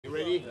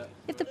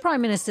If the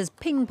Prime Minister's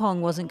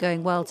ping-pong wasn't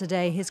going well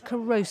today, his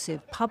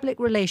corrosive public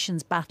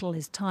relations battle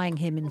is tying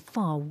him in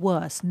far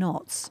worse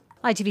knots.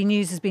 ITV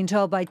News has been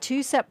told by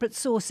two separate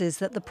sources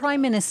that the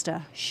Prime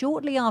Minister,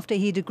 shortly after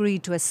he'd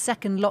agreed to a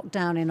second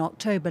lockdown in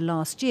October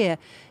last year,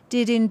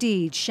 did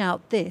indeed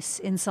shout this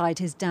inside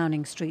his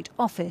Downing Street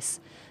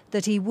office,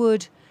 that he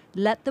would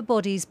let the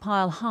bodies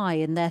pile high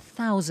in their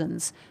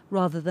thousands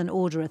rather than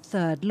order a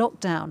third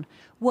lockdown.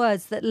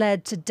 Words that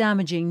led to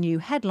damaging new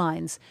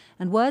headlines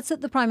and words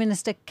that the Prime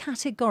Minister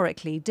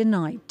categorically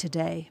denied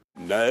today.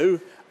 No,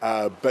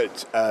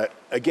 but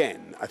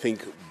again, I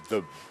think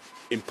the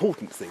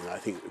important thing I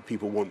think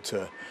people want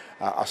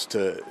us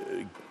to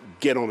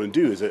get on and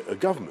do as a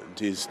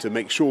government is to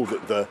make sure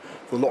that the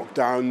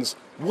lockdowns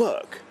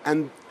work,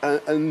 and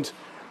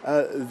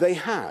they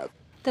have.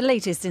 The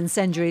latest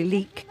incendiary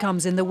leak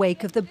comes in the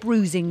wake of the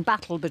bruising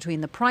battle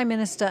between the Prime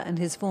Minister and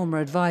his former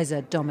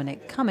advisor,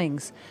 Dominic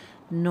Cummings.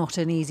 Not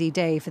an easy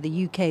day for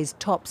the UK's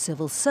top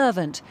civil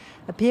servant,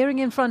 appearing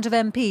in front of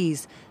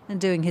MPs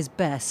and doing his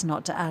best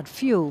not to add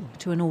fuel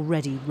to an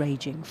already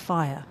raging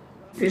fire.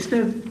 Is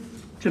there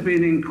to be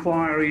an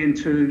inquiry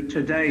into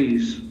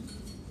today's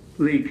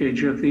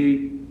leakage of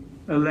the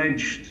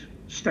alleged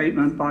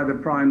statement by the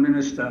Prime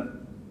Minister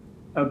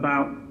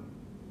about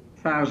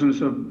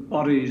thousands of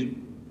bodies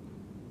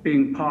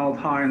being piled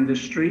high in the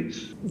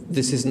streets?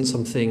 This isn't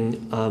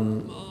something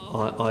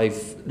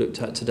I've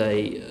looked at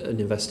today. An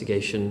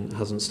investigation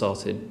hasn't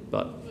started,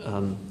 but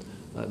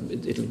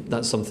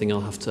that's something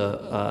I'll have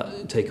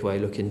to take away,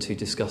 look into,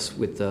 discuss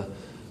with the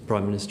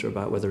Prime Minister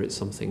about whether it's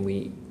something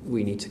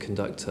we need to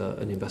conduct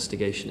an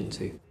investigation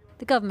into.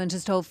 The government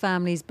has told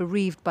families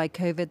bereaved by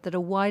COVID that a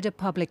wider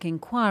public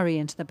inquiry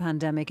into the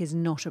pandemic is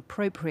not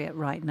appropriate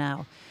right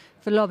now.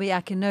 For Lobby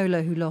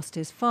Akinola, who lost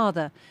his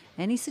father,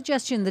 any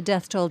suggestion the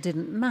death toll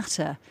didn't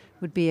matter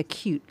would be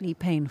acutely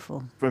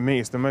painful. For me,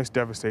 it's the most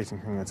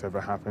devastating thing that's ever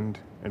happened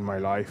in my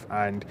life,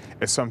 and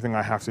it's something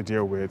I have to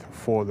deal with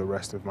for the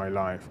rest of my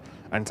life.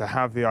 And to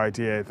have the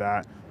idea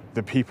that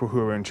the people who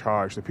are in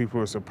charge, the people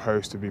who are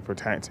supposed to be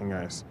protecting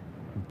us,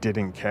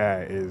 didn't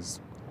care is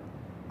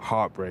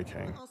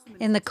heartbreaking.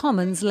 In the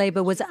Commons,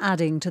 Labour was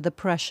adding to the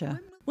pressure.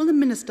 Will the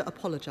Minister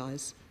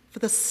apologise for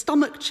the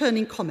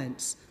stomach-churning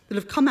comments that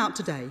have come out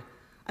today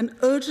and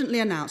urgently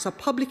announce a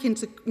public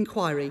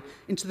inquiry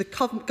into the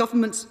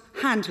government's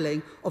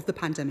handling of the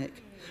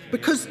pandemic?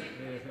 Because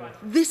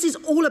this is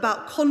all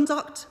about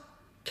conduct,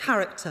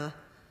 character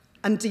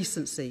and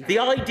decency. The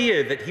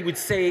idea that he would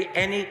say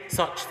any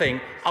such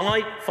thing,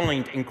 I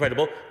find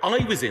incredible.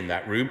 I was in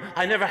that room.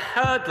 I never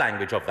heard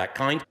language of that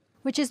kind.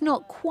 Which is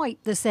not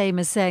quite the same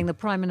as saying the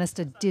Prime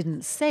Minister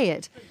didn't say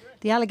it.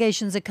 The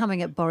allegations are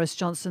coming at Boris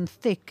Johnson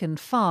thick and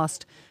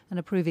fast and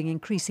are proving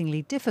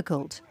increasingly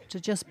difficult to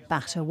just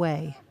bat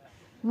away.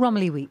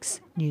 Romilly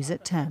Weeks, News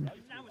at 10.